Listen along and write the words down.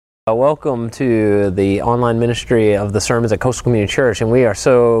Welcome to the online ministry of the sermons at Coastal Community Church, and we are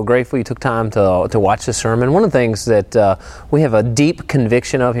so grateful you took time to watch this sermon. One of the things that we have a deep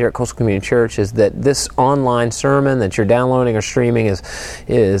conviction of here at Coastal Community Church is that this online sermon that you're downloading or streaming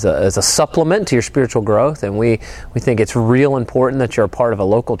is a supplement to your spiritual growth, and we think it's real important that you're a part of a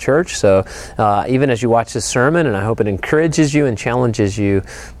local church. So even as you watch this sermon, and I hope it encourages you and challenges you,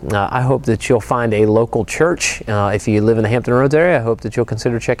 I hope that you'll find a local church. If you live in the Hampton Roads area, I hope that you'll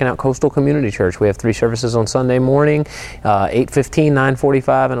consider checking out Coastal Community Church. We have 3 services on Sunday morning, 8:15,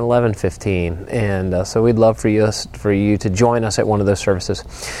 9:45, and 11:15. And so we'd love for you to join us at one of those services.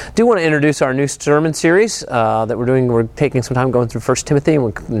 I do want to introduce our new sermon series that we're doing. We're taking some time going through 1 Timothy, and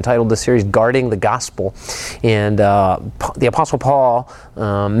we entitled this series, Guarding the Gospel. And the Apostle Paul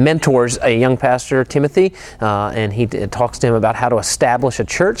mentors a young pastor, Timothy, and he talks to him about how to establish a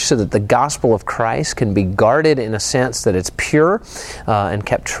church so that the gospel of Christ can be guarded in a sense that it's pure and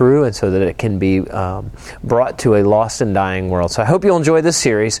kept true, and so that it can be brought to a lost and dying world. So I hope you'll enjoy this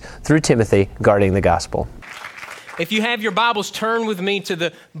series through Timothy, Guarding the Gospel. If you have your Bibles, turn with me to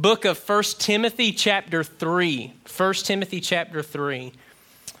the book of 1 Timothy chapter 3. 1 Timothy chapter 3.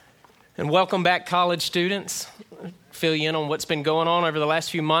 And welcome back, college students. Fill you in on what's been going on over the last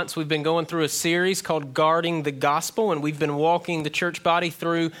few months. We've been going through a series called Guarding the Gospel, and we've been walking the church body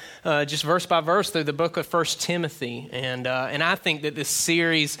through just verse by verse through the book of 1 Timothy. And I think that this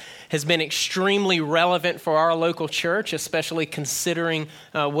series has been extremely relevant for our local church, especially considering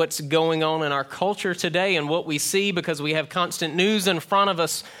what's going on in our culture today and what we see, because we have constant news in front of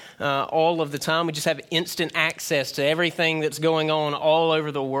us all of the time. We just have instant access to everything that's going on all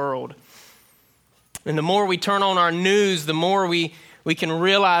over the world. And the more we turn on our news, the more we can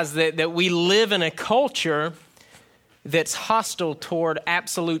realize that we live in a culture that's hostile toward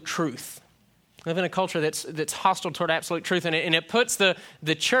absolute truth. We live in a culture that's hostile toward absolute truth, and it puts the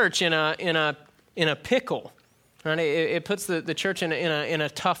church in a pickle. Right? It puts the church in a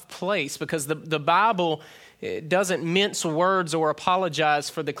tough place, because the Bible doesn't mince words or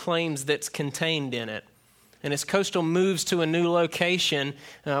apologize for the claims that's contained in it. And as Coastal moves to a new location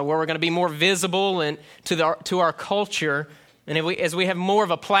where we're going to be more visible and to our culture, and as we have more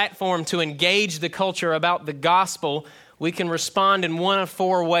of a platform to engage the culture about the gospel, we can respond in one of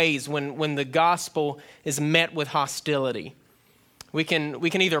 4 ways when the gospel is met with hostility. We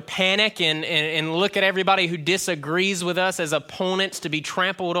can either panic and look at everybody who disagrees with us as opponents to be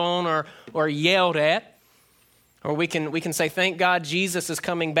trampled on or yelled at. Or we can say, thank God Jesus is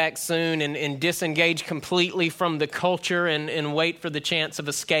coming back soon, and disengage completely from the culture and wait for the chance of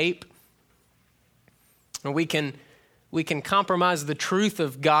escape. Or we can compromise the truth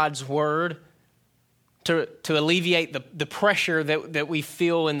of God's word to alleviate the pressure that we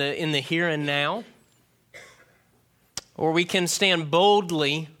feel in the here and now. Or we can stand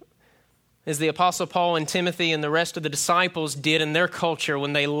boldly, as the Apostle Paul and Timothy and the rest of the disciples did in their culture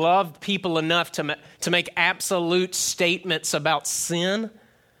when they loved people enough to make absolute statements about sin,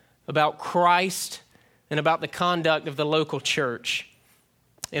 about Christ, and about the conduct of the local church.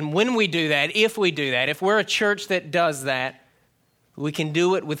 And when we do that, if we're a church that does that, we can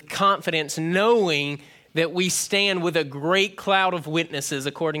do it with confidence, knowing that we stand with a great cloud of witnesses,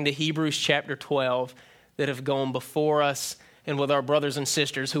 according to Hebrews chapter 12, that have gone before us, and with our brothers and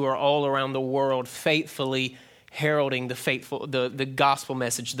sisters who are all around the world faithfully heralding the gospel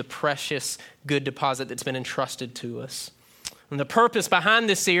message, the precious good deposit that's been entrusted to us. And the purpose behind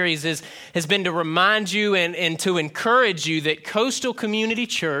this series has been to remind you and to encourage you that Coastal Community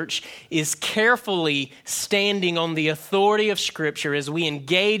Church is carefully standing on the authority of Scripture as we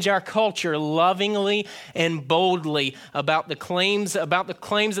engage our culture lovingly and boldly about the claims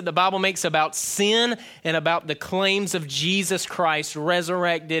that the Bible makes about sin and about the claims of Jesus Christ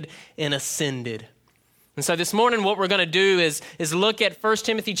resurrected and ascended. And so this morning what we're going to do is look at 1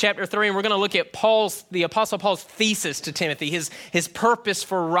 Timothy chapter 3, and we're going to look at the Apostle Paul's thesis to Timothy, his purpose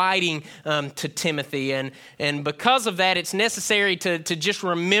for writing to Timothy. And because of that, it's necessary to just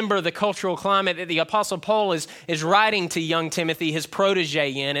remember the cultural climate that the Apostle Paul is writing to young Timothy, his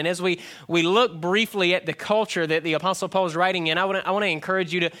protege, in. And as we look briefly at the culture that the Apostle Paul is writing in, I want to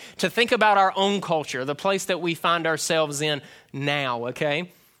encourage you to think about our own culture, the place that we find ourselves in now,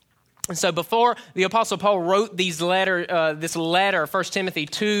 okay? And so before the Apostle Paul wrote this letter, 1 Timothy,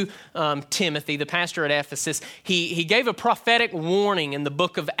 to Timothy, the pastor at Ephesus, he gave a prophetic warning in the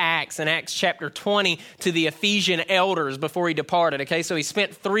book of Acts, in Acts chapter 20, to the Ephesian elders before he departed. Okay, so he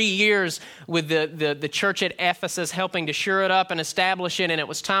spent 3 years with the church at Ephesus, helping to shore it up and establish it, and it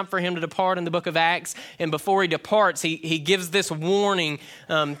was time for him to depart in the book of Acts. And before he departs, he gives this warning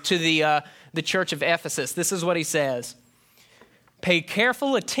to the church of Ephesus. This is what he says. Pay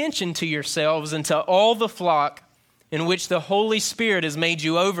careful attention to yourselves and to all the flock in which the Holy Spirit has made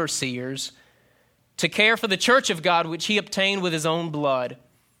you overseers, to care for the church of God which he obtained with his own blood.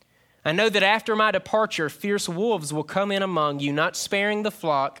 I know that after my departure, fierce wolves will come in among you, not sparing the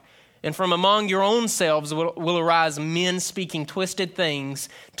flock, and from among your own selves will arise men speaking twisted things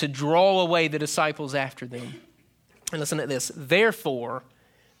to draw away the disciples after them. And listen to this. Therefore,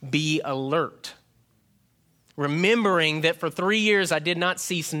 be alert, remembering that for 3 years I did not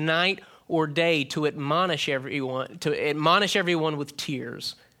cease night or day to admonish everyone with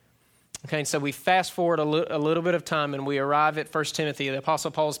tears. Okay, so we fast forward a little bit of time and we arrive at 1 Timothy. The Apostle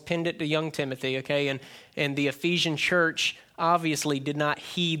Paul's penned it to young Timothy, okay, and the Ephesian church obviously did not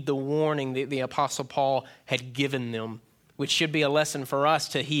heed the warning that the Apostle Paul had given them, which should be a lesson for us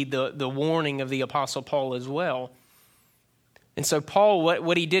to heed the warning of the Apostle Paul as well. And so Paul,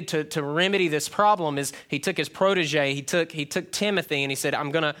 what he did to remedy this problem is he took his protege, he took Timothy, and he said,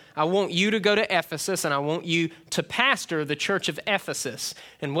 I want you to go to Ephesus, and I want you to pastor the church of Ephesus.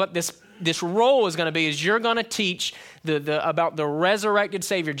 And what this role is going to be is you're going to teach about the resurrected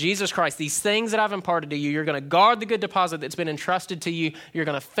Savior, Jesus Christ, these things that I've imparted to you. You're going to guard the good deposit that's been entrusted to you. You're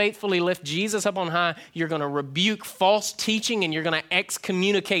going to faithfully lift Jesus up on high. You're going to rebuke false teaching, and you're going to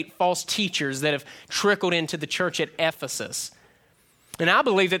excommunicate false teachers that have trickled into the church at Ephesus. And I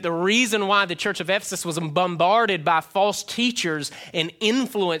believe that the reason why the church of Ephesus was bombarded by false teachers and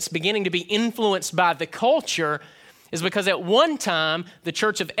beginning to be influenced by the culture is because at one time, the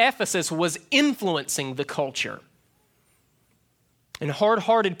church of Ephesus was influencing the culture. And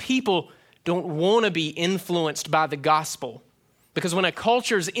hard-hearted people don't want to be influenced by the gospel. Because when a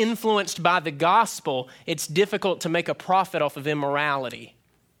culture is influenced by the gospel, it's difficult to make a profit off of immorality.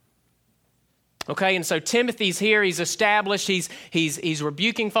 Okay, and so Timothy's here, he's established, he's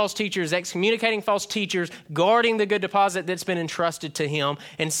rebuking false teachers, excommunicating false teachers, guarding the good deposit that's been entrusted to him.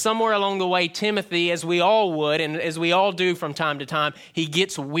 And somewhere along the way, Timothy, as we all would, and as we all do from time to time, he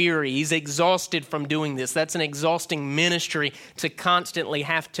gets weary. He's exhausted from doing this. That's an exhausting ministry to constantly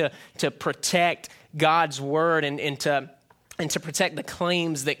have to protect God's word and to protect the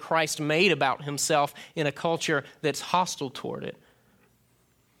claims that Christ made about himself in a culture that's hostile toward it.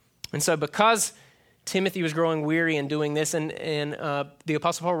 And so because Timothy was growing weary in doing this, and the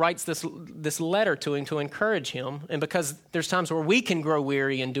Apostle Paul writes this letter to him to encourage him, and because there's times where we can grow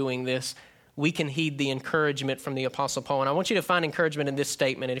weary in doing this, we can heed the encouragement from the Apostle Paul. And I want you to find encouragement in this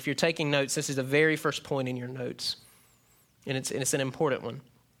statement. And if you're taking notes, this is the very first point in your notes. And it's an important one.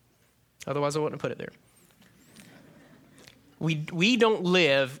 Otherwise, I wouldn't have put it there. We don't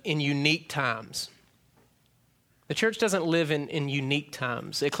live in unique times. The church doesn't live in unique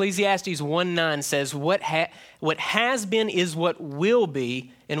times. Ecclesiastes 1:9 says, what has been is what will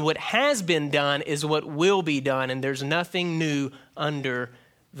be, and what has been done is what will be done, and there's nothing new under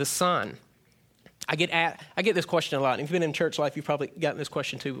the sun. I get this question a lot. If you've been in church life, you've probably gotten this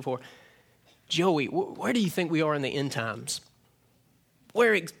question too before. Joey, where do you think we are in the end times?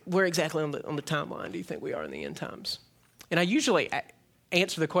 Where exactly on the timeline do you think we are in the end times? And I usually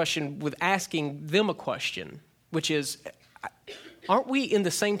answer the question with asking them a question, which is, aren't we in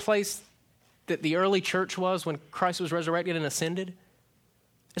the same place that the early church was when Christ was resurrected and ascended?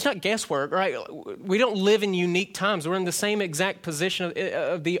 It's not guesswork, right? We don't live in unique times. We're in the same exact position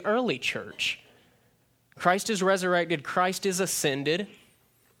of the early church. Christ is resurrected. Christ is ascended.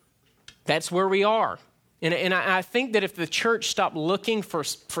 That's where we are. And I think that if the church stopped looking for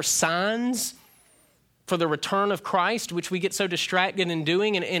signs for the return of Christ, which we get so distracted in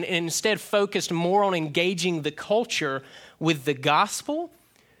doing, and instead focused more on engaging the culture with the gospel,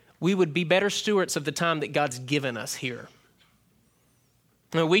 we would be better stewards of the time that God's given us here.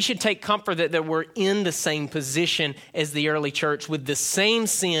 Now, we should take comfort that we're in the same position as the early church with the same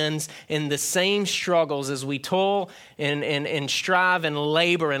sins and the same struggles as we toil and strive and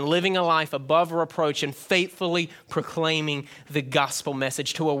labor and living a life above reproach and faithfully proclaiming the gospel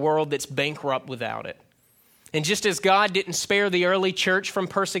message to a world that's bankrupt without it. And just as God didn't spare the early church from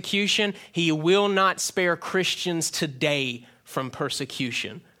persecution, he will not spare Christians today from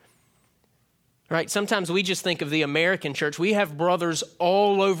persecution. Right? Sometimes we just think of the American church. We have brothers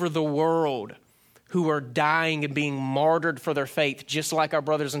all over the world who are dying and being martyred for their faith, just like our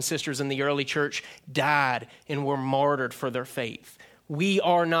brothers and sisters in the early church died and were martyred for their faith. We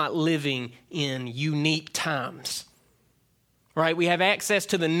are not living in unique times. Right? We have access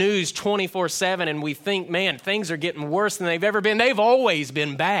to the news 24/7 and we think, man, things are getting worse than they've ever been. They've always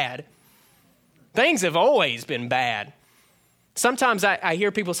been bad. Things have always been bad. Sometimes I hear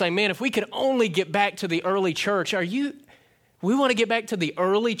people say, man, if we could only get back to the early church, we want to get back to the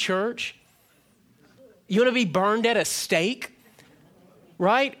early church? You want to be burned at a stake?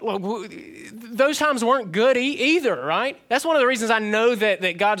 right? Well, those times weren't good either, right? That's one of the reasons I know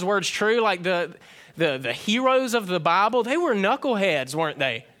that God's word's true. Like the heroes of the Bible, they were knuckleheads, weren't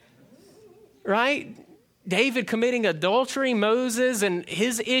they? Right? David committing adultery, Moses and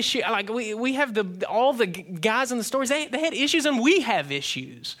his issue. Like we have all the guys in the stories, they had issues and we have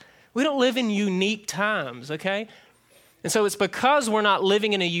issues. We don't live in unique times, okay? And so it's because we're not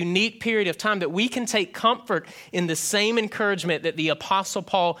living in a unique period of time that we can take comfort in the same encouragement that the Apostle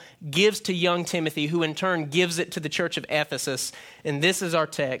Paul gives to young Timothy, who in turn gives it to the church of Ephesus. And this is our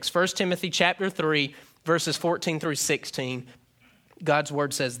text, 1 Timothy chapter 3, verses 14 through 16. God's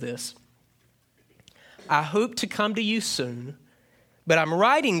word says this: I hope to come to you soon, but I'm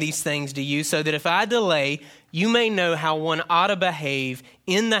writing these things to you so that if I delay, you may know how one ought to behave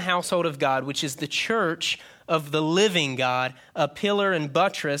in the household of God, which is the church of the living God, a pillar and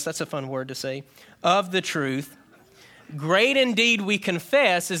buttress, that's a fun word to say, of the truth. Great indeed, we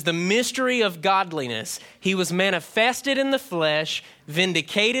confess, is the mystery of godliness. He was manifested in the flesh,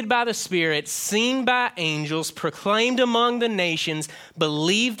 vindicated by the Spirit, seen by angels, proclaimed among the nations,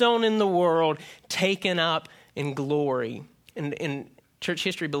 believed on in the world, taken up in glory. And church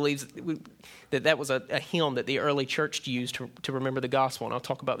history believes that was a hymn that the early church used to remember the gospel, and I'll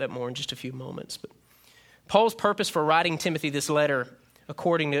talk about that more in just a few moments. But Paul's purpose for writing Timothy this letter,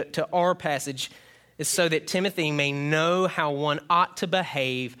 according to our passage, is so that Timothy may know how one ought to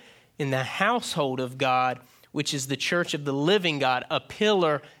behave in the household of God, which is the church of the living God, a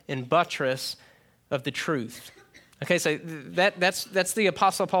pillar and buttress of the truth. Okay, so that's the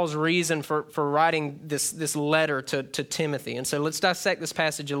Apostle Paul's reason for writing this letter to Timothy. And so let's dissect this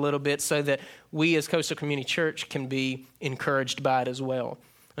passage a little bit so that we as Coastal Community Church can be encouraged by it as well.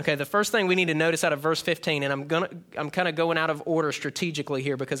 Okay, the first thing we need to notice out of verse 15, and I'm kind of going out of order strategically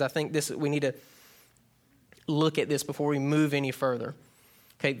here because I think we need to look at this before we move any further.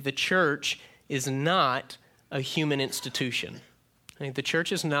 Okay, the church is not a human institution. Okay, the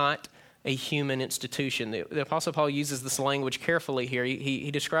church is not a human institution. The Apostle Paul uses this language carefully here.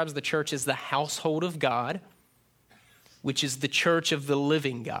 He describes the church as the household of God, which is the church of the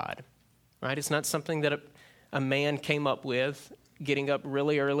living God. Right? It's not something that a man came up with, getting up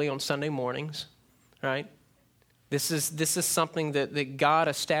really early on Sunday mornings, right? This is something that God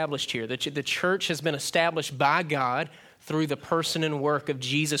established here. The church has been established by God through the person and work of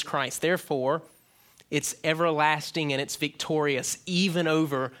Jesus Christ. Therefore, it's everlasting and it's victorious, even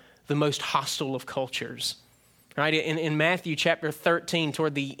over the most hostile of cultures. Right? In Matthew chapter 13,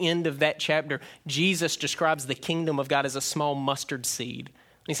 toward the end of that chapter, Jesus describes the kingdom of God as a small mustard seed.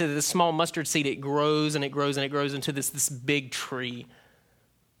 He said that this small mustard seed, it grows and it grows and it grows into this big tree.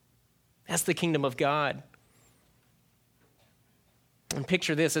 That's the kingdom of God. And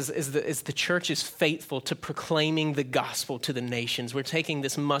picture this as the church is faithful to proclaiming the gospel to the nations. We're taking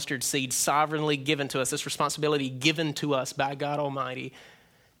this mustard seed sovereignly given to us, this responsibility given to us by God Almighty,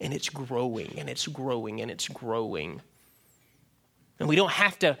 and it's growing and it's growing and it's growing. And we don't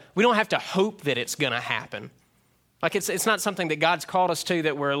have to hope that it's going to happen. Like it's not something that God's called us to,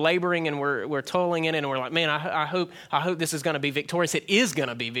 that we're laboring and we're toiling in it and we're like, man, I hope this is going to be victorious. It is going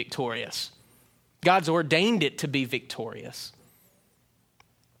to be victorious. God's ordained it to be victorious.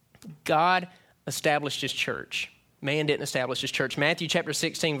 God established his church. Man didn't establish his church. Matthew chapter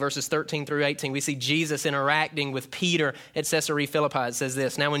 16, verses 13 through 18, we see Jesus interacting with Peter at Caesarea Philippi. It says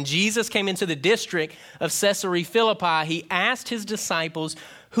this: Now when Jesus came into the district of Caesarea Philippi, he asked his disciples,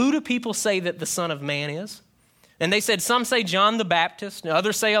 who do people say that the Son of Man is? And they said, some say John the Baptist, and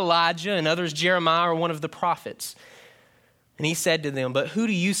others say Elijah, and others Jeremiah or one of the prophets. And he said to them, but who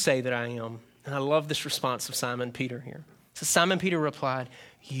do you say that I am? And I love this response of Simon Peter here. So Simon Peter replied,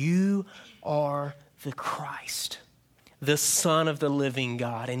 you are the Christ, the Son of the living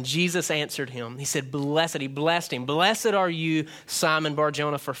God. And Jesus answered him. He said, he blessed him. Blessed are you, Simon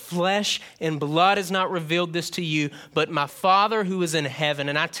Bar-Jonah, for flesh and blood has not revealed this to you, but my Father who is in heaven.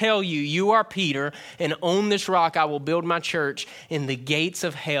 And I tell you, you are Peter, and on this rock I will build my church, and the gates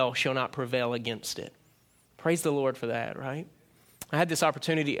of hell shall not prevail against it. Praise the Lord for that, right? I had the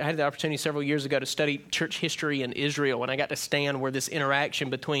opportunity several years ago to study church history in Israel, and I got to stand where this interaction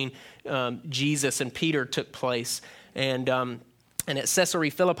between Jesus and Peter took place. And at Caesarea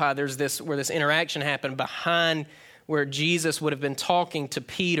Philippi, there's where this interaction happened. Behind where Jesus would have been talking to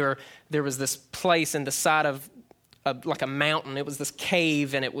Peter, there was this place in the side of like a mountain. It was this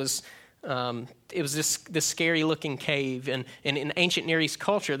cave, and it was this scary looking cave. And in ancient Near East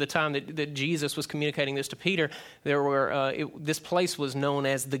culture, the time that Jesus was communicating this to Peter, this place was known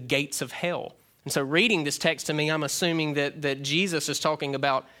as the gates of hell. And so reading this text to me, I'm assuming that Jesus is talking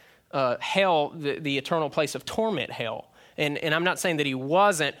about hell, the eternal place of torment, hell. And I'm not saying that he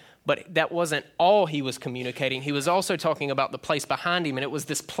wasn't, but that wasn't all he was communicating. He was also talking about the place behind him, and it was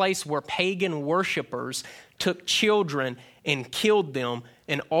this place where pagan worshipers took children and killed them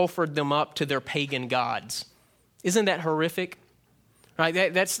and offered them up to their pagan gods. Isn't that horrific? Right?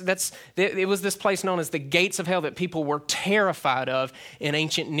 It was this place known as the gates of hell that people were terrified of in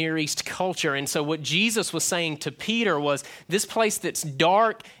ancient Near East culture. And so what Jesus was saying to Peter was, this place that's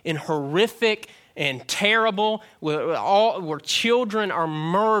dark and horrific and terrible, where children are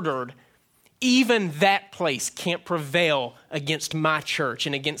murdered, even that place can't prevail against my church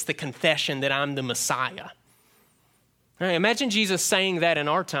and against the confession that I'm the Messiah. Right, imagine Jesus saying that in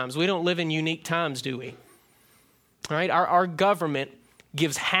our times. We don't live in unique times, do we? Right? Our government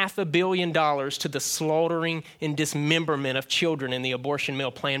gives $500 million to the slaughtering and dismemberment of children in the abortion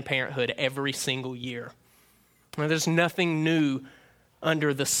mill Planned Parenthood every single year. Now, there's nothing new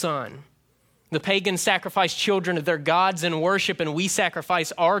under the sun. The pagans sacrifice children to their gods in worship, and we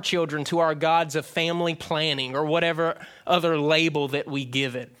sacrifice our children to our gods of family planning or whatever other label that we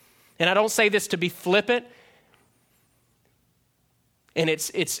give it. And I don't say this to be flippant. And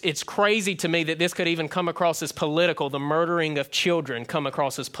it's crazy to me that this could even come across as political. The murdering of children come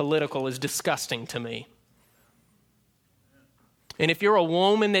across as political is disgusting to me. And if you're a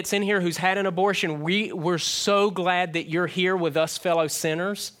woman that's in here who's had an abortion, we're so glad that you're here with us fellow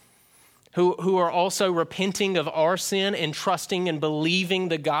sinners who are also repenting of our sin and trusting and believing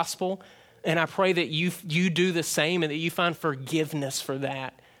the gospel. And I pray that you do the same and that you find forgiveness for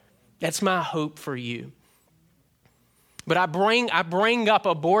that. That's my hope for you. But I bring up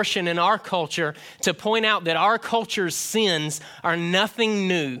abortion in our culture to point out that our culture's sins are nothing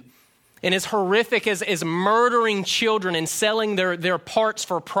new. And as horrific as murdering children and selling their parts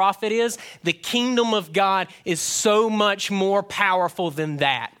for profit is, the kingdom of God is so much more powerful than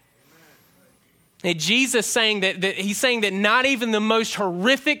that. And Jesus saying that he's saying that not even the most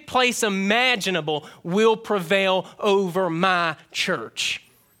horrific place imaginable will prevail over my church.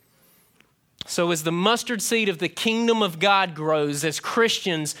 So as the mustard seed of the kingdom of God grows, as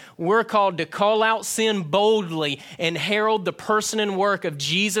Christians, we're called to call out sin boldly and herald the person and work of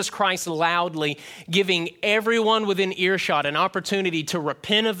Jesus Christ loudly, giving everyone within earshot an opportunity to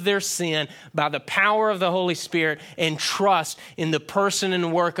repent of their sin by the power of the Holy Spirit and trust in the person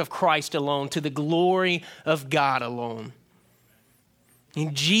and work of Christ alone, to the glory of God alone.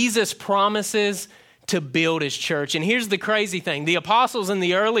 And Jesus promises to build his church. And here's the crazy thing. The apostles in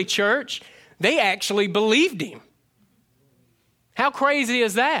the early church, they actually believed him. How crazy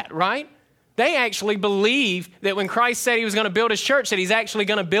is that, right? They actually believed that when Christ said he was going to build his church, that he's actually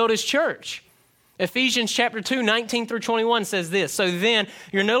going to build his church. Ephesians chapter 2, 19 through 21 says this, "So then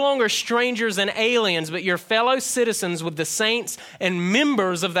you're no longer strangers and aliens, but you're fellow citizens with the saints and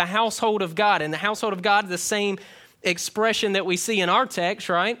members of the household of God." And the household of God, the same expression that we see in our text,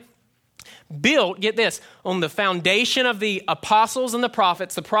 right? Built, get this, on the foundation of the apostles and the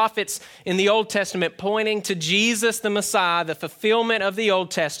prophets in the Old Testament pointing to Jesus the Messiah, the fulfillment of the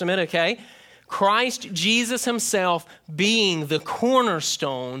Old Testament, okay? Christ Jesus himself being the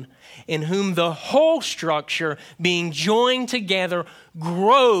cornerstone, in whom the whole structure being joined together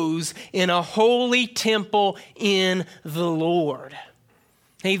grows in a holy temple in the Lord.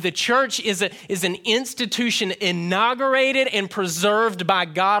 Hey, the church is an institution inaugurated and preserved by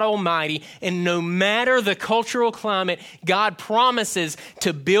God Almighty. And no matter the cultural climate, God promises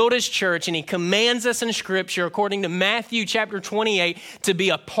to build his church. And he commands us in Scripture, according to Matthew chapter 28, to be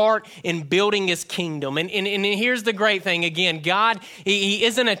a part in building his kingdom. And here's the great thing. Again, God, he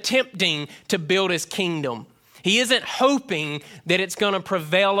isn't attempting to build his kingdom. He isn't hoping that it's going to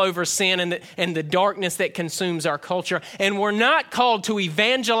prevail over sin and the darkness that consumes our culture. And we're not called to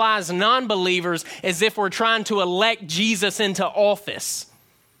evangelize non-believers as if we're trying to elect Jesus into office.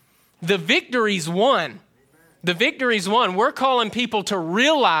 The victory's won. The victory's won. We're calling people to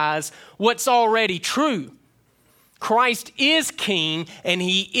realize what's already true. Christ is king and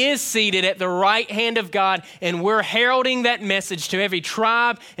he is seated at the right hand of God, and we're heralding that message to every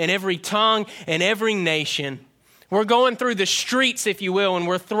tribe and every tongue and every nation. We're going through the streets, if you will, and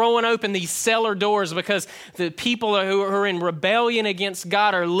we're throwing open these cellar doors because the people who are in rebellion against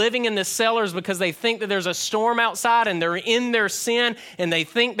God are living in the cellars because they think that there's a storm outside and they're in their sin and they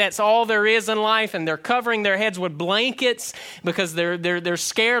think that's all there is in life, and they're covering their heads with blankets because they're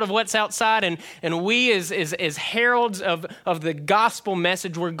scared of what's outside. And we as heralds of the gospel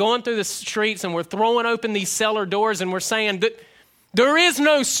message, we're going through the streets and we're throwing open these cellar doors and we're saying that there is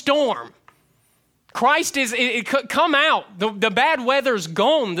no storm. Christ come out. The bad weather's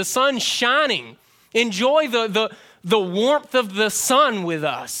gone. The sun's shining. Enjoy the warmth of the sun with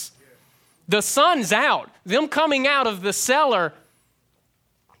us. The sun's out. Them coming out of the cellar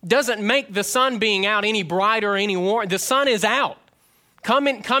doesn't make the sun being out any brighter or any warmer. The sun is out. Come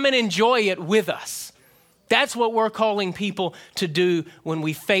and enjoy it with us. That's what we're calling people to do when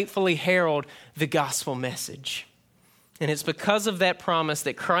we faithfully herald the gospel message. And it's because of that promise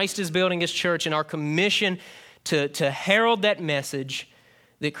that Christ is building his church and our commission to herald that message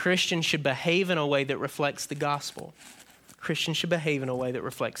that Christians should behave in a way that reflects the gospel. Christians should behave in a way that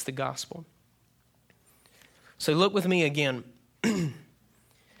reflects the gospel. So look with me again.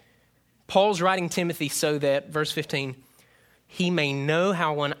 Paul's writing Timothy so that, verse 15, he may know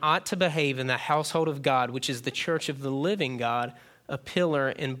how one ought to behave in the household of God, which is the church of the living God, a pillar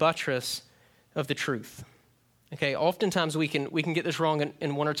and buttress of the truth. Okay, oftentimes we can get this wrong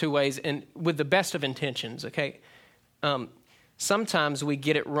in one or two ways, and with the best of intentions, okay? Sometimes we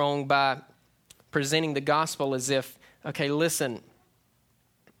get it wrong by presenting the gospel as if, okay, listen,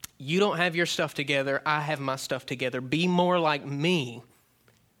 you don't have your stuff together, I have my stuff together. Be more like me,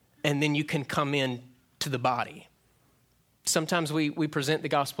 and then you can come in to the body. Sometimes we present the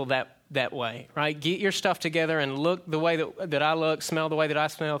gospel that way, right? Get your stuff together and look the way that I look, smell the way that I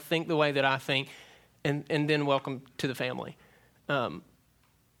smell, think the way that I think, and then welcome to the family. And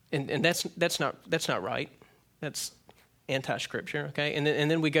that's not right. That's anti-scripture, okay? And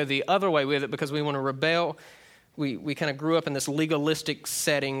then we go the other way with it because we want to rebel. We kind of grew up in this legalistic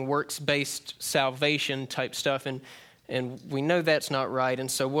setting, works-based salvation type stuff, and we know that's not right.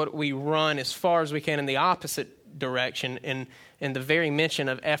 And so what we run as far as we can in the opposite direction, and the very mention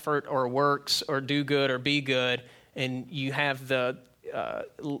of effort or works or do good or be good, and you have the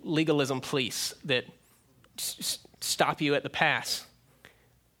legalism police that stop you at the pass,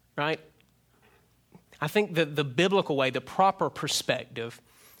 right? I think that the biblical way, the proper perspective,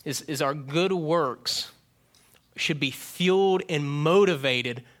 is our good works should be fueled and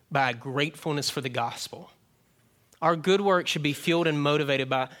motivated by gratefulness for the gospel. Our good work should be fueled and motivated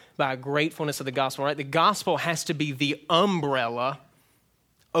by a gratefulness of the gospel, right? The gospel has to be the umbrella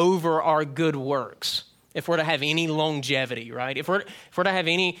over our good works if we're to have any longevity, right? If we're to have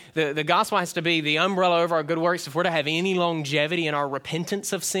any, the gospel has to be the umbrella over our good works if we're to have any longevity in our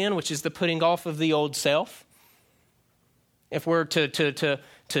repentance of sin, which is the putting off of the old self. If we're to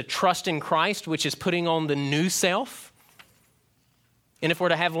trust in Christ, which is putting on the new self. And if we're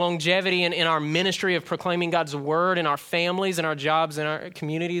to have longevity in our ministry of proclaiming God's word in our families, in our jobs, in our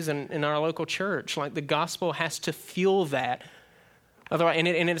communities, and in our local church, like the gospel has to fuel that. Otherwise,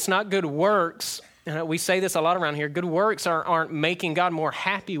 and it's not good works. We say this a lot around here. Good works aren't making God more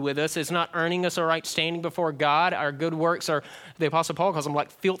happy with us. It's not earning us a right standing before God. Our good works are, the Apostle Paul calls them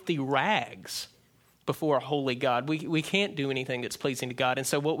like filthy rags before a holy God. We can't do anything that's pleasing to God. And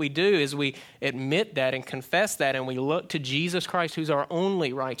so what we do is we admit that and confess that, and we look to Jesus Christ, who's our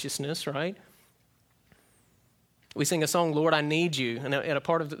only righteousness, right? We sing a song, Lord, I Need You. And a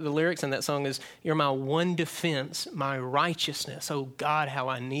part of the lyrics in that song is, you're my one defense, my righteousness. Oh God, how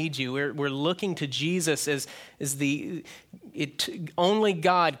I need you. We're looking to Jesus as only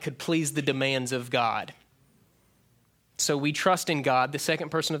God could please the demands of God. So we trust in God, the second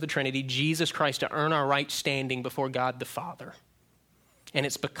person of the Trinity, Jesus Christ, to earn our right standing before God the Father. And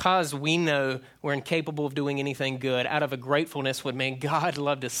it's because we know we're incapable of doing anything good out of a gratefulness with, man, God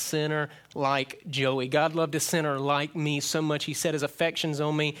loved a sinner like Joey. God loved a sinner like me so much he set his affections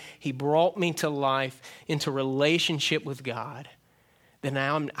on me. He brought me to life, into relationship with God, that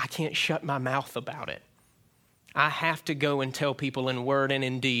now I can't shut my mouth about it. I have to go and tell people in word and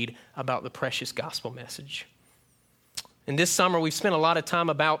in deed about the precious gospel message. And this summer, we've spent a lot of time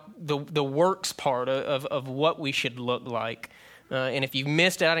about the works part of what we should look like. And if you've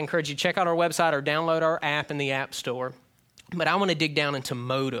missed it, I'd encourage you to check out our website or download our app in the App Store. But I want to dig down into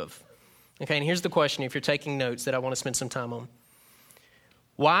motive. Okay, and here's the question, if you're taking notes, that I want to spend some time on.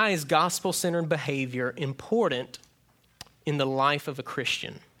 Why is gospel-centered behavior important in the life of a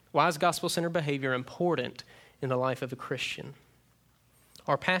Christian? Why is gospel-centered behavior important in the life of a Christian?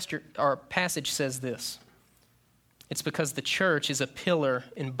 Our passage says this. It's because the church is a pillar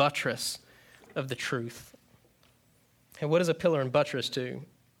and buttress of the truth. And what does a pillar and buttress do?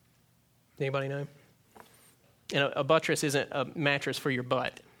 Anybody know? A buttress isn't a mattress for your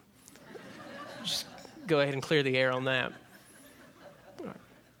butt. Just go ahead and clear the air on that.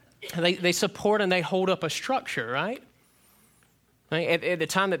 They support and they hold up a structure, right? At the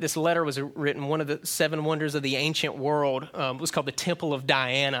time that this letter was written, one of the seven wonders of the ancient world was called the Temple of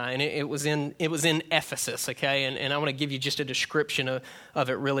Diana, and it was in Ephesus. Okay, and I want to give you just a description of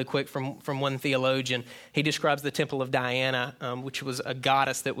it really quick from one theologian. He describes the Temple of Diana, which was a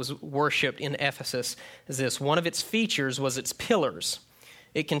goddess that was worshipped in Ephesus, as this: one of its features was its pillars.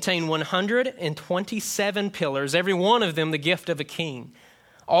 It contained 127 pillars, every one of them the gift of a king.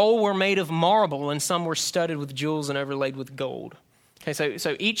 All were made of marble, and some were studded with jewels and overlaid with gold. Okay,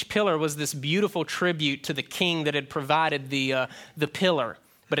 so each pillar was this beautiful tribute to the king that had provided the pillar.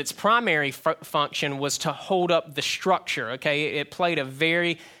 But its primary function was to hold up the structure. Okay, it played a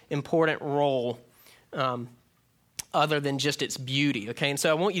very important role other than just its beauty. Okay, and so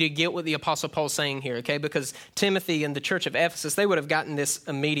I want you to get what the Apostle Paul's saying here. Okay, because Timothy and the church of Ephesus, they would have gotten this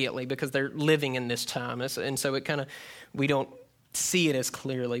immediately because they're living in this time, and so we don't see it as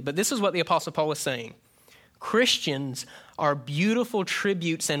clearly. But this is what the Apostle Paul is saying. Christians are beautiful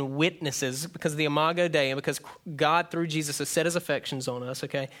tributes and witnesses because of the Imago Dei and because God through Jesus has set his affections on us,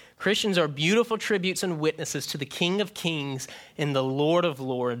 okay? Christians are beautiful tributes and witnesses to the King of Kings and the Lord of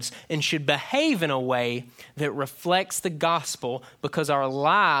Lords and should behave in a way that reflects the gospel because our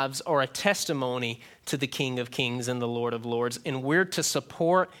lives are a testimony to the King of Kings and the Lord of Lords, and we're to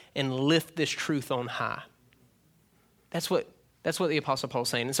support and lift this truth on high. That's what the Apostle Paul is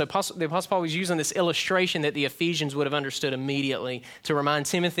saying. And so the Apostle Paul was using this illustration that the Ephesians would have understood immediately to remind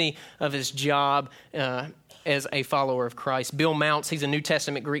Timothy of his job as a follower of Christ. Bill Mounts, he's a New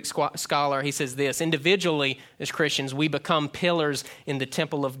Testament Greek scholar. He says this: individually, as Christians, we become pillars in the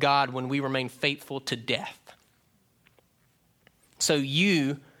temple of God when we remain faithful to death. So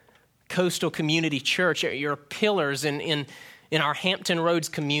you, Coastal Community Church, you're pillars in our Hampton Roads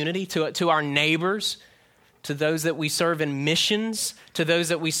community, to our neighbors, to those that we serve in missions, to those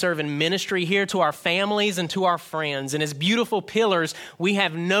that we serve in ministry here, to our families and to our friends. And as beautiful pillars, we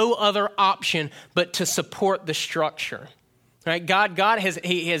have no other option but to support the structure. Right? God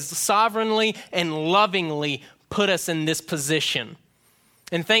has sovereignly and lovingly put us in this position.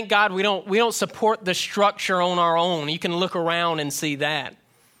 And thank God we don't support the structure on our own. You can look around and see that.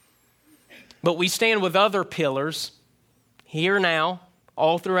 But we stand with other pillars here now,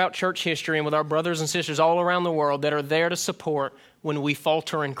 all throughout church history, and with our brothers and sisters all around the world that are there to support when we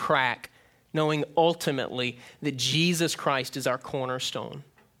falter and crack, knowing ultimately that Jesus Christ is our cornerstone.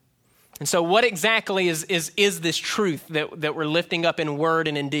 And so what exactly is this truth that we're lifting up in word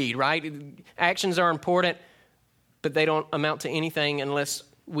and in deed, right? Actions are important, but they don't amount to anything unless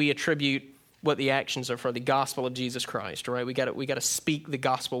we attribute what the actions are for the gospel of Jesus Christ, right? We got to speak the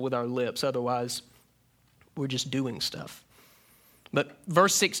gospel with our lips. Otherwise, we're just doing stuff. But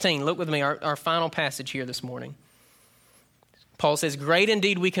verse 16, look with me, our final passage here this morning. Paul says, "Great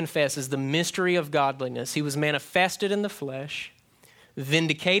indeed we confess is the mystery of godliness. He was manifested in the flesh,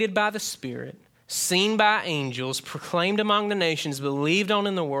 vindicated by the Spirit, seen by angels, proclaimed among the nations, believed on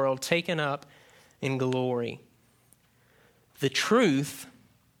in the world, taken up in glory." The truth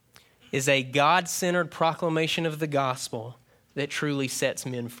is a God-centered proclamation of the gospel that truly sets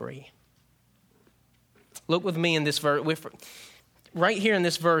men free. Look with me in this verse. Right here in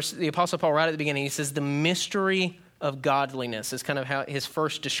this verse, the Apostle Paul, right at the beginning, he says the mystery of godliness is kind of how his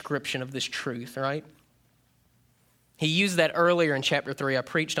first description of this truth, right? He used that earlier in chapter 3. I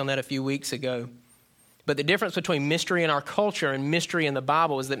preached on that a few weeks ago. But the difference between mystery in our culture and mystery in the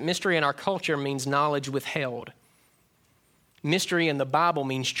Bible is that mystery in our culture means knowledge withheld. Mystery in the Bible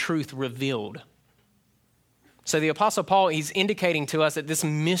means truth revealed. So the Apostle Paul, he's indicating to us that this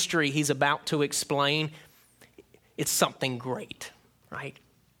mystery he's about to explain, it's something great, right?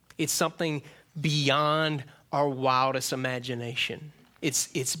 It's something beyond our wildest imagination.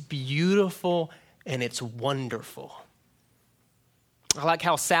 It's beautiful and it's wonderful. I like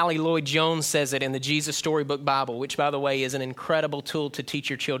how Sally Lloyd-Jones says it in the Jesus Storybook Bible, which, by the way, is an incredible tool to teach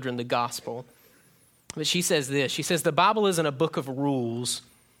your children the gospel. But she says this. She says, the Bible isn't a book of rules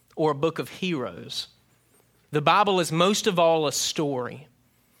or a book of heroes. The Bible is most of all a story.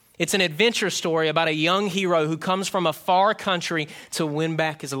 It's an adventure story about a young hero who comes from a far country to win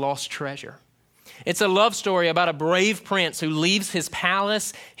back his lost treasure. It's a love story about a brave prince who leaves his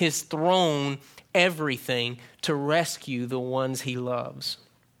palace, his throne, everything to rescue the ones he loves.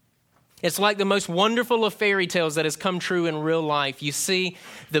 It's like the most wonderful of fairy tales that has come true in real life. You see,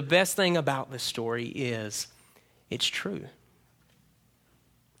 the best thing about this story is it's true.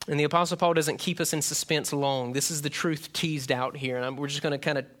 And the Apostle Paul doesn't keep us in suspense long. This is the truth teased out here. And we're just going to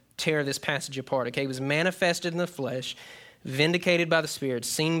kind of tear this passage apart. Okay, he was manifested in the flesh, vindicated by the Spirit,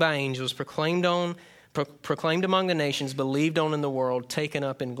 seen by angels, proclaimed among the nations, believed on in the world, taken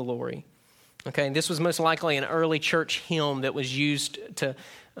up in glory. Okay, and this was most likely an early church hymn that was used to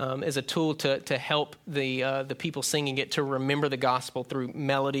as a tool to help the people singing it to remember the gospel through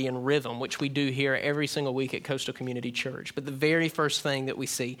melody and rhythm, which we do here every single week at Coastal Community Church. But the very first thing that we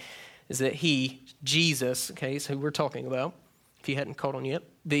see is that Jesus, okay, is who we're talking about, if you hadn't caught on yet,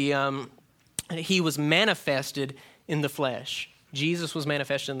 he was manifested in the flesh. Jesus was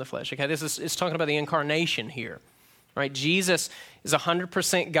manifested in the flesh. Okay, it's talking about the incarnation here, right? Jesus is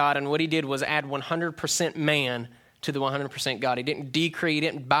 100% God, and what he did was add 100% man to the 100% God. He didn't decrease, he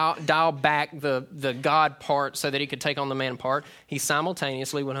didn't dial back the God part so that he could take on the man part. He's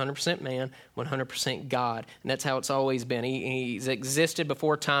simultaneously 100% man, 100% God. And that's how it's always been. He's existed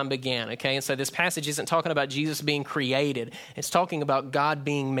before time began, okay? And so this passage isn't talking about Jesus being created. It's talking about God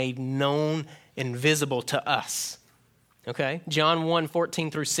being made known and visible to us, okay? John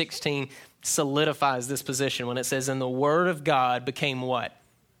 1:14 through 16 solidifies this position when it says, and the Word of God became what?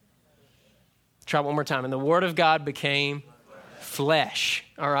 Try it one more time. And the Word of God became flesh,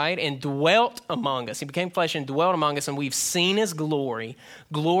 all right, and dwelt among us. He became flesh and dwelt among us, and we've seen his glory,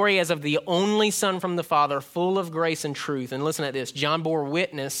 glory as of the only Son from the Father, full of grace and truth. And listen to this. John bore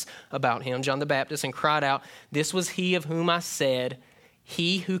witness about him, John the Baptist, and cried out, this was he of whom I said,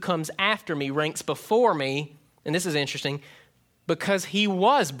 he who comes after me ranks before me. And this is interesting, because he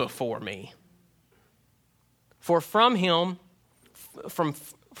was before me. For from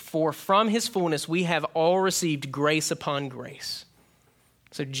his fullness we have all received grace upon grace.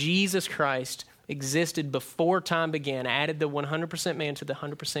 So Jesus Christ existed before time began, added the 100% man to the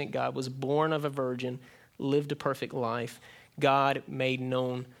 100% God, was born of a virgin, lived a perfect life. God made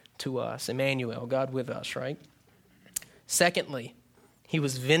known to us. Emmanuel, God with us, right? Secondly, he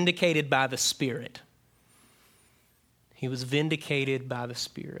was vindicated by the Spirit. He was vindicated by the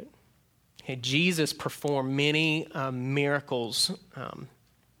Spirit. Okay, Jesus performed many miracles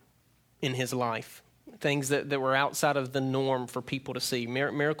in his life, things that were outside of the norm for people to see.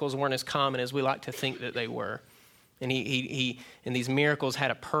 Miracles weren't as common as we like to think that they were. And and these miracles had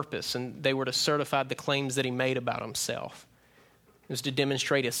a purpose, and they were to certify the claims that he made about himself. It was to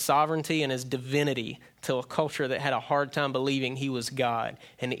demonstrate his sovereignty and his divinity to a culture that had a hard time believing he was God.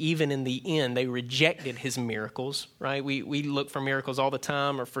 And even in the end, they rejected his miracles, right? We look for miracles all the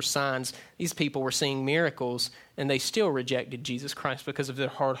time or for signs. These people were seeing miracles, and they still rejected Jesus Christ because of their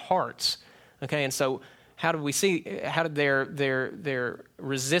hard hearts. Okay, and so how did their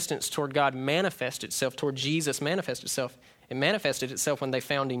resistance toward God manifest itself, toward Jesus manifest itself? It manifested itself when they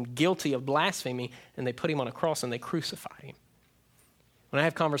found him guilty of blasphemy, and they put him on a cross and they crucified him. When I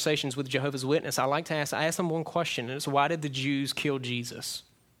have conversations with Jehovah's Witnesses, I ask them one question, and it's, why did the Jews kill Jesus?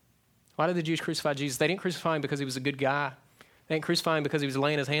 Why did the Jews crucify Jesus? They didn't crucify him because he was a good guy. They didn't crucify him because he was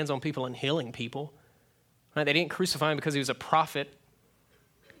laying his hands on people and healing people. Right? They didn't crucify him because he was a prophet.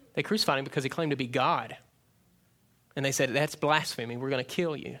 They crucified him because he claimed to be God. And they said, that's blasphemy. We're going to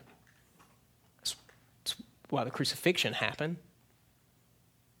kill you. That's why the crucifixion happened.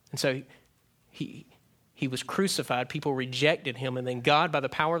 And so he was crucified, people rejected him, and then God, by the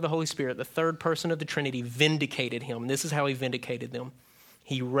power of the Holy Spirit, the third person of the Trinity, vindicated him. This is how he vindicated them.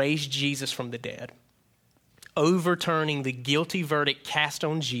 He raised Jesus from the dead, overturning the guilty verdict cast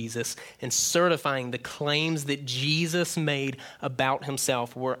on Jesus and certifying the claims that Jesus made about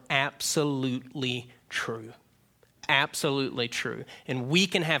himself were absolutely true. Absolutely true. And we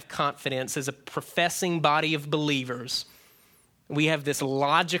can have confidence as a professing body of believers. We have this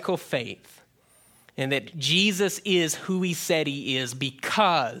logical faith, and that Jesus is who he said he is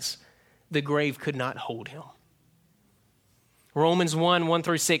because the grave could not hold him. Romans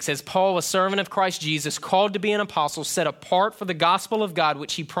 1:1-6 says, Paul, a servant of Christ Jesus, called to be an apostle, set apart for the gospel of God,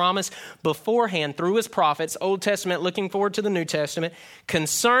 which he promised beforehand through his prophets, Old Testament looking forward to the New Testament,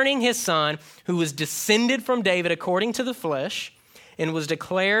 concerning his Son, who was descended from David according to the flesh, and was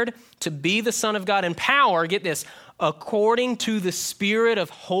declared to be the Son of God in power, get this, according to the Spirit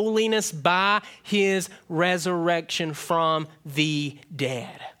of holiness by his resurrection from the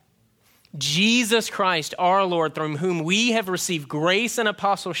dead. Jesus Christ, our Lord, through whom we have received grace and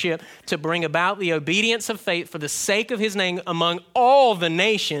apostleship to bring about the obedience of faith for the sake of his name among all the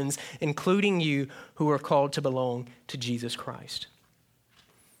nations, including you who are called to belong to Jesus Christ.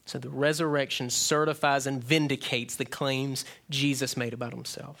 So the resurrection certifies and vindicates the claims Jesus made about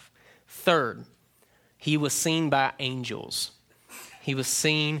himself. Third, he was seen by angels. He was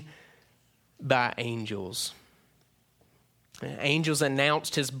seen by angels. Angels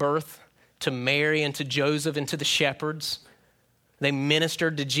announced his birth to Mary and to Joseph and to the shepherds. They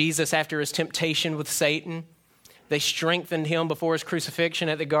ministered to Jesus after his temptation with Satan. They strengthened him before his crucifixion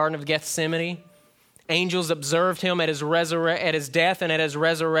at the Garden of Gethsemane. Angels observed him at his death and at his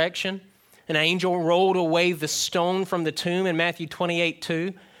resurrection. An angel rolled away the stone from the tomb in Matthew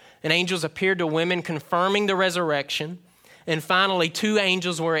 28:2. And angels appeared to women confirming the resurrection. And finally, 2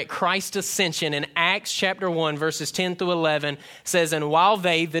 angels were at Christ's ascension in Acts chapter 1, verses 10-11, says, and while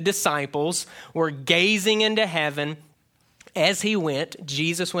they, the disciples, were gazing into heaven, as he went,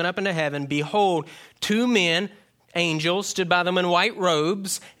 Jesus went up into heaven, behold, 2 men, angels stood by them in white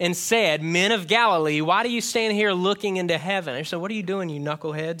robes and said, "Men of Galilee, why do you stand here looking into heaven?" I said, "What are you doing, you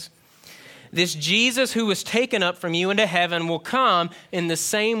knuckleheads? This Jesus who was taken up from you into heaven will come in the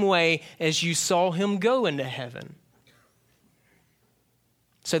same way as you saw him go into heaven."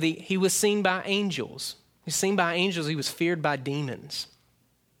 So he was seen by angels. He was seen by angels. He was feared by demons.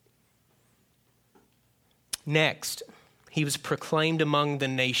 Next, he was proclaimed among the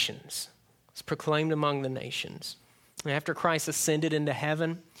nations. He was proclaimed among the nations. After Christ ascended into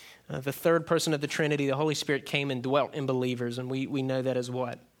heaven, the third person of the Trinity, the Holy Spirit, came and dwelt in believers, and we know that as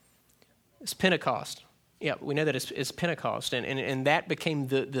what? It's Pentecost. Yeah, we know that it's Pentecost, and that became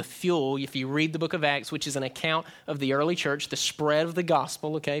the fuel. If you read the book of Acts, which is an account of the early church, the spread of the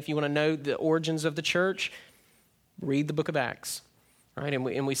gospel, okay? If you want to know the origins of the church, read the book of Acts, right?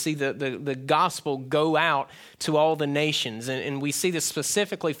 And we see the gospel go out to all the nations, and we see this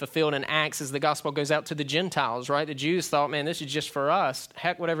specifically fulfilled in Acts as the gospel goes out to the Gentiles, right? The Jews thought, man, this is just for us.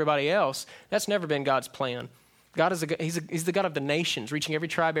 Heck with everybody else. That's never been God's plan. God is he's the God of the nations, reaching every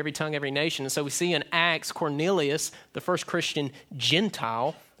tribe, every tongue, every nation. And so we see in Acts, Cornelius, the first Christian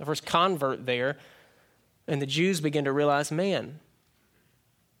Gentile, the first convert there, and the Jews begin to realize, man,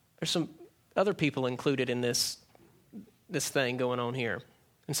 there's some other people included in this thing going on here.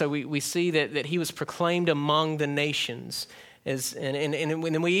 And so we see that he was proclaimed among the nations. And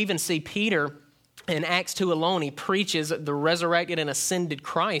then we even see Peter in Acts 2 alone, he preaches the resurrected and ascended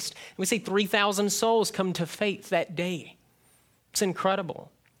Christ. We see 3,000 souls come to faith that day. It's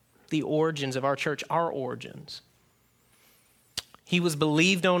incredible. The origins of our church, our origins. He was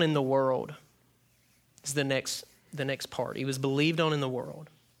believed on in the world. Is the next part. He was believed on in the world.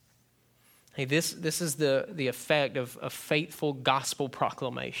 Hey, this is the effect of a faithful gospel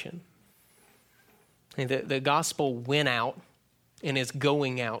proclamation. Hey, the gospel went out and is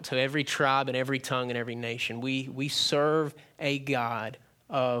going out to every tribe and every tongue and every nation. We serve a God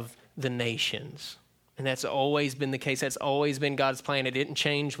of the nations. And that's always been the case. That's always been God's plan. It didn't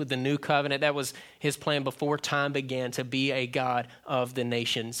change with the new covenant. That was his plan before time began, to be a God of the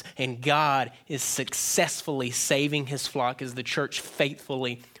nations. And God is successfully saving his flock as the church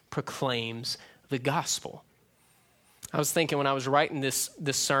faithfully proclaims the gospel. I was thinking when I was writing this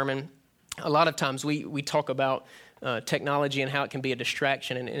sermon, a lot of times we talk about technology and how it can be a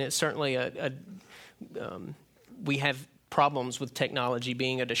distraction, and it's certainly we have problems with technology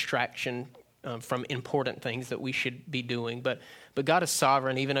being a distraction from important things that we should be doing. But God is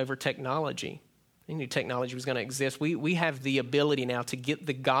sovereign even over technology. He knew technology was going to exist. We have the ability now to get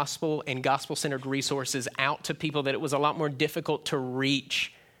the gospel and gospel-centered resources out to people that it was a lot more difficult to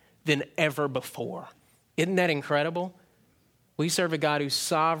reach than ever before. Isn't that incredible? We serve a God who's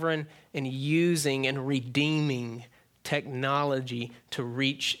sovereign and using and redeeming technology to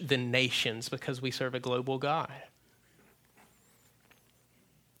reach the nations because we serve a global God.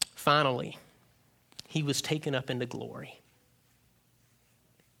 Finally, he was taken up into glory.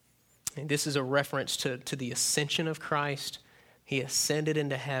 And this is a reference to the ascension of Christ. He ascended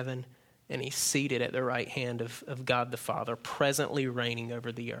into heaven, and he's seated at the right hand of God the Father, presently reigning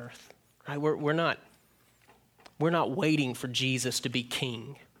over the earth. Right? We're not waiting for Jesus to be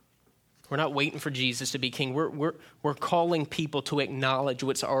king. We're not waiting for Jesus to be king. We're calling people to acknowledge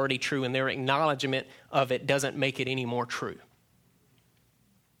what's already true, and their acknowledgement of it doesn't make it any more true.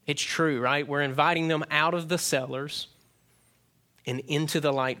 It's true, right? We're inviting them out of the cellars and into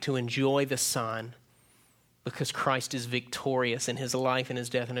the light to enjoy the sun, because Christ is victorious in his life and his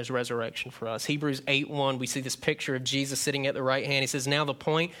death and his resurrection for us. Hebrews 8:1, we see this picture of Jesus sitting at the right hand. He says, now the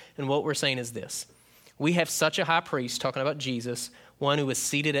point and what we're saying is this. We have such a high priest, talking about Jesus, one who is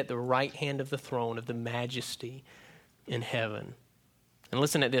seated at the right hand of the throne of the majesty in heaven. And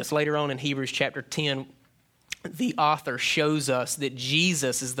listen at this. Later on in Hebrews chapter 10, the author shows us that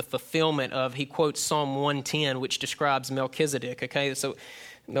Jesus is the fulfillment of, he quotes Psalm 110, which describes Melchizedek. Okay, so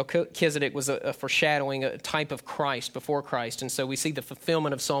Melchizedek was a foreshadowing, a type of Christ before Christ. And so we see the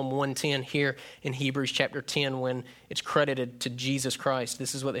fulfillment of Psalm 110 here in Hebrews chapter 10 when it's credited to Jesus Christ.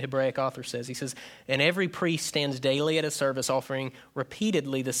 This is what the Hebraic author says. He says, and every priest stands daily at a service offering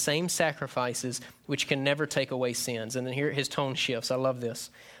repeatedly the same sacrifices which can never take away sins. And then here his tone shifts. I love this.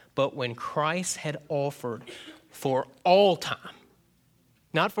 But when Christ had offered for all time,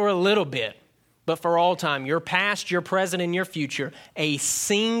 not for a little bit, but for all time, your past, your present, and your future, a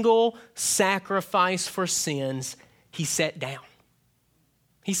single sacrifice for sins, he sat down.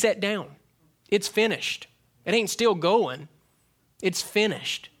 He sat down. It's finished. It ain't still going. It's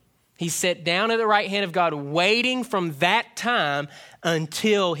finished. He sat down at the right hand of God, waiting from that time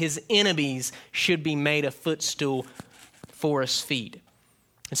until his enemies should be made a footstool for his feet.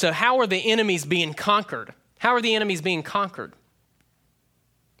 And so how are the enemies being conquered? How are the enemies being conquered?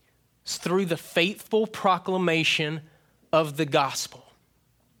 It's through the faithful proclamation of the gospel.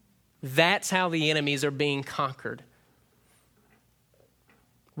 That's how the enemies are being conquered.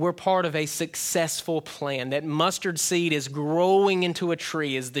 We're part of a successful plan. That mustard seed is growing into a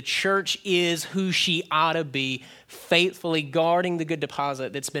tree as the church is who she ought to be, faithfully guarding the good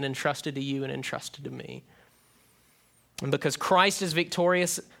deposit that's been entrusted to you and entrusted to me. And because Christ is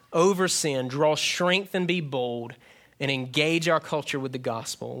victorious over sin, draw strength and be bold and engage our culture with the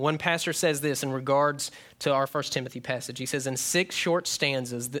gospel. One pastor says this in regards to our 1 Timothy passage. He says, in 6 short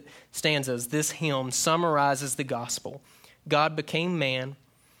stanzas, this hymn summarizes the gospel. God became man.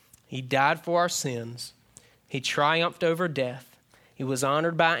 He died for our sins. He triumphed over death. He was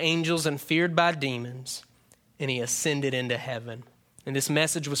honored by angels and feared by demons. And he ascended into heaven. And this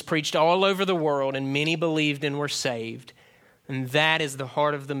message was preached all over the world, and many believed and were saved. And that is the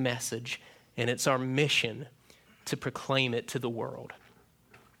heart of the message. And it's our mission to proclaim it to the world.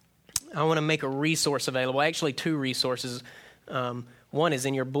 I want to make a resource available. Actually, 2 resources. One is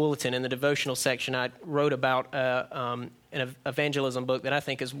in your bulletin in the devotional section. I wrote about an evangelism book that I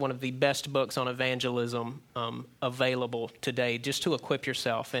think is one of the best books on evangelism available today, just to equip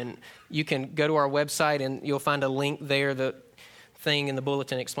yourself. And you can go to our website and you'll find a link there. The thing in the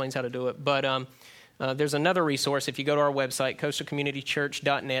bulletin explains how to do it. But there's another resource. If you go to our website,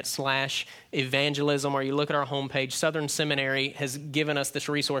 coastalcommunitychurch.net/evangelism, or you look at our homepage, Southern Seminary has given us this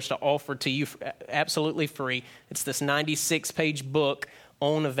resource to offer to you absolutely free. It's this 96-page book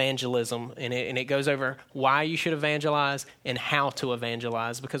on evangelism, and it goes over why you should evangelize and how to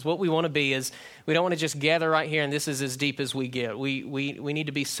evangelize. Because what we want to be is, we don't want to just gather right here and this is as deep as we get. We need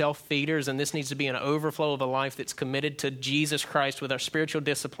to be self-feeders, and this needs to be an overflow of a life that's committed to Jesus Christ with our spiritual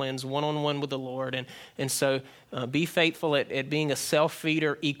disciplines, one-on-one with the Lord. And so be faithful at being a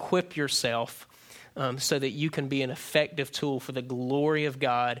self-feeder. Equip yourself so that you can be an effective tool for the glory of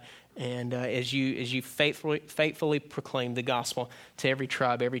God. And as you faithfully proclaim the gospel to every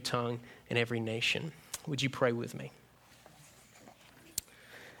tribe, every tongue, and every nation. Would you pray with me?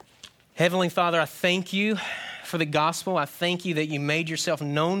 Heavenly Father, I thank you for the gospel. I thank you that you made yourself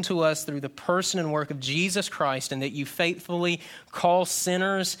known to us through the person and work of Jesus Christ, and that you faithfully call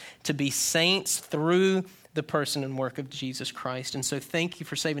sinners to be saints through the person and work of Jesus Christ. And so thank you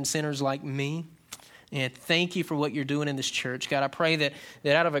for saving sinners like me. And thank you for what you're doing in this church. God, I pray that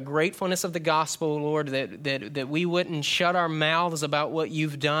out of a gratefulness of the gospel, Lord, that we wouldn't shut our mouths about what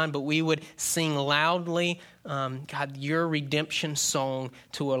you've done, but we would sing loudly, God, your redemption song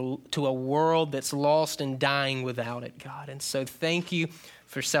to a world that's lost and dying without it, God. And so thank you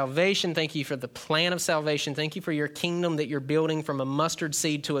for salvation. Thank you for the plan of salvation. Thank you for your kingdom that you're building from a mustard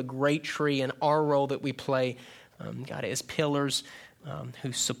seed to a great tree, and our role that we play, God, as pillars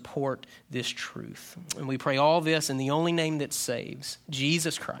who support this truth. And we pray all this in the only name that saves,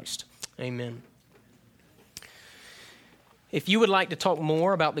 Jesus Christ. Amen. If you would like to talk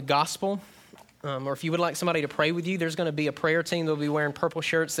more about the gospel, or if you would like somebody to pray with you, there's going to be a prayer team. They'll be wearing purple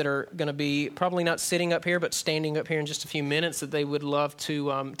shirts that are going to be probably not sitting up here, but standing up here in just a few minutes, that they would love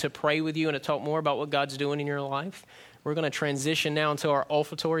to pray with you and to talk more about what God's doing in your life. We're going to transition now into our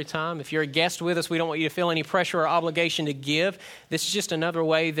offertory time. If you're a guest with us, we don't want you to feel any pressure or obligation to give. This is just another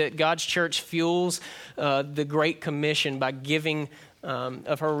way that God's church fuels the Great Commission by giving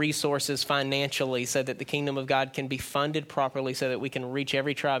of her resources financially, so that the kingdom of God can be funded properly, so that we can reach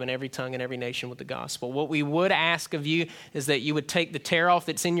every tribe and every tongue and every nation with the gospel. What we would ask of you is that you would take the tear off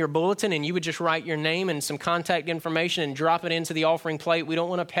that's in your bulletin, and you would just write your name and some contact information and drop it into the offering plate. We don't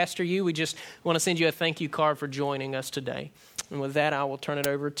want to pester you. We just want to send you a thank you card for joining us today. And with that, I will turn it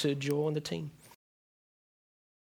over to Joel and the team.